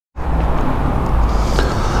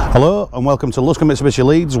Hello and welcome to Luscombe Mitsubishi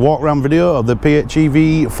Leeds walk around video of the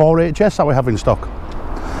PHEV 4HS that we have in stock.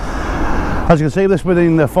 As you can see, this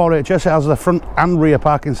within the 4HS, it has the front and rear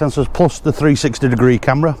parking sensors plus the 360-degree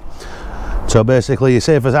camera. So basically you're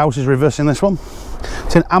safe as house is reversing this one.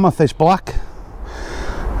 It's in amethyst black.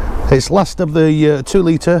 It's last of the 2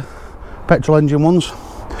 litre petrol engine ones.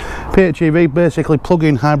 PHEV, basically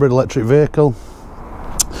plug-in hybrid electric vehicle.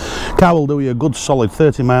 Car will do you a good solid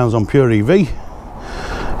 30 miles on pure EV.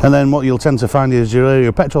 And then what you'll tend to find is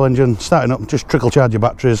your petrol engine starting up, just trickle charge your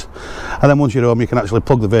batteries, and then once you're home you can actually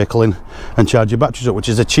plug the vehicle in and charge your batteries up, which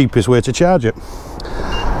is the cheapest way to charge it.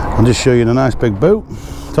 I'll just show you in a nice big boot.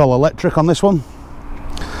 It's all electric on this one.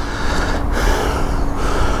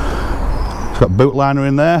 It's got boot liner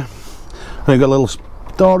in there, and you've got a little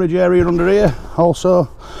storage area under here also,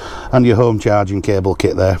 and your home charging cable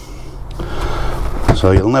kit there,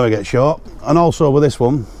 so you'll never get short. And also with this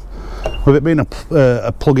one, with it being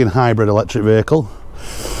a plug-in hybrid electric vehicle,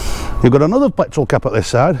 you've got another petrol cap at this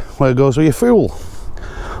side where it goes with your fuel.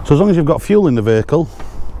 So as long as you've got fuel in the vehicle,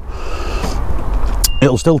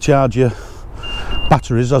 it'll still charge your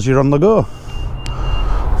batteries as you're on the go.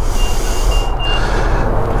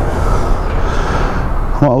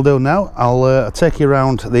 What I'll do now, I'll take you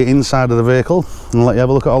around the inside of the vehicle and let you have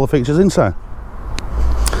a look at all the features inside.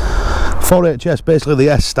 4HS, basically the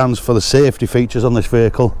S stands for the safety features on this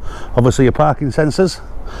vehicle. Obviously your parking sensors,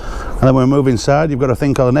 and then when we move inside you've got a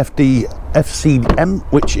thing called an FCM,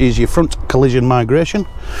 which is your front collision migration.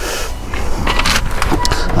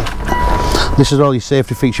 This is all your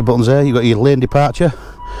safety feature buttons there. You've got your lane departure.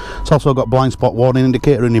 It's also got blind spot warning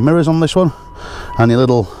indicator in your mirrors on this one, and your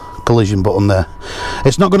little collision button there.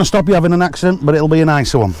 It's not going to stop you having an accident, but it'll be a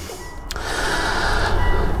nicer one.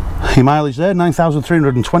 Your mileage there,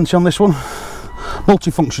 9,320 on this one.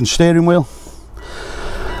 Multifunction steering wheel.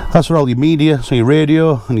 That's for all your media, so your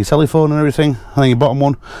radio and your telephone and everything. And then your bottom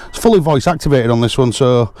one, it's fully voice activated on this one,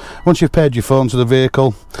 so once you've paired your phone to the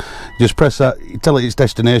vehicle, you just press that, you tell it its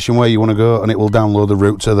destination, where you want to go, and it will download the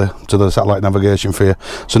route to the satellite navigation for you.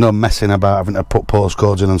 So no messing about having to put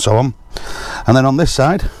postcodes in and so on. And then on this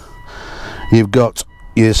side you've got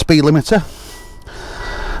your speed limiter.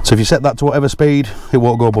 So if you set that to whatever speed, it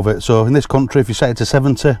won't go above it. So in this country, if you set it to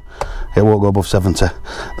 70, it won't go above 70.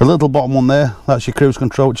 The little bottom one there, that's your cruise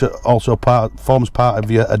control, which also forms part of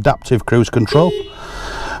your adaptive cruise control,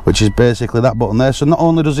 which is basically that button there. So not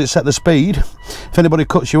only does it set the speed, if anybody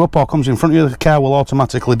cuts you up or comes in front of you, the car will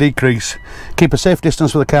automatically decrease. Keep a safe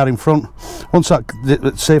distance for the car in front. Once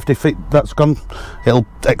that safety fit that's gone, it'll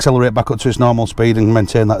accelerate back up to its normal speed and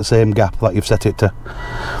maintain that same gap that you've set it to.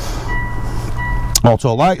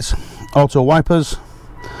 Auto lights, auto wipers,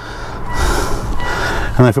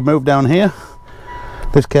 and if we move down here,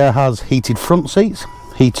 this car has heated front seats,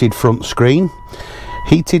 heated front screen,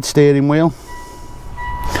 heated steering wheel.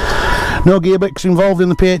 No gearbox involved in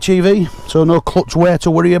the PHEV, so no clutch wear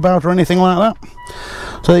to worry about or anything like that.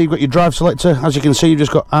 So there you've got your drive selector. As you can see, you've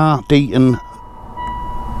just got R, D and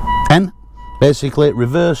N, basically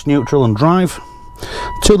reverse, neutral and drive.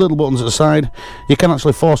 2 little buttons at the side. You can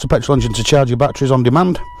actually force the petrol engine to charge your batteries on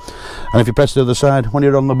demand, and if you press the other side when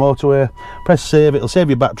you're on the motorway, press save, it'll save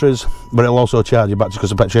your batteries, but it'll also charge your batteries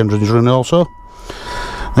because the petrol engine is running also.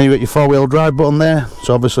 Then you've got your 4-wheel drive button there,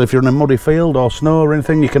 so obviously if you're in a muddy field or snow or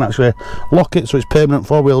anything, you can actually lock it so it's permanent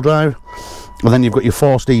 4-wheel drive. And then you've got your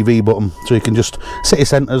forced EV button, so you can just city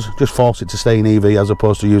centres, just force it to stay in EV as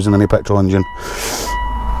opposed to using any petrol engine.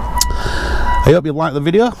 I hope you liked the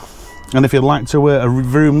video. And if you'd like to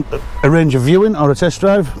arrange a viewing or a test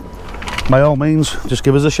drive, by all means, just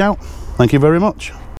give us a shout. Thank you very much.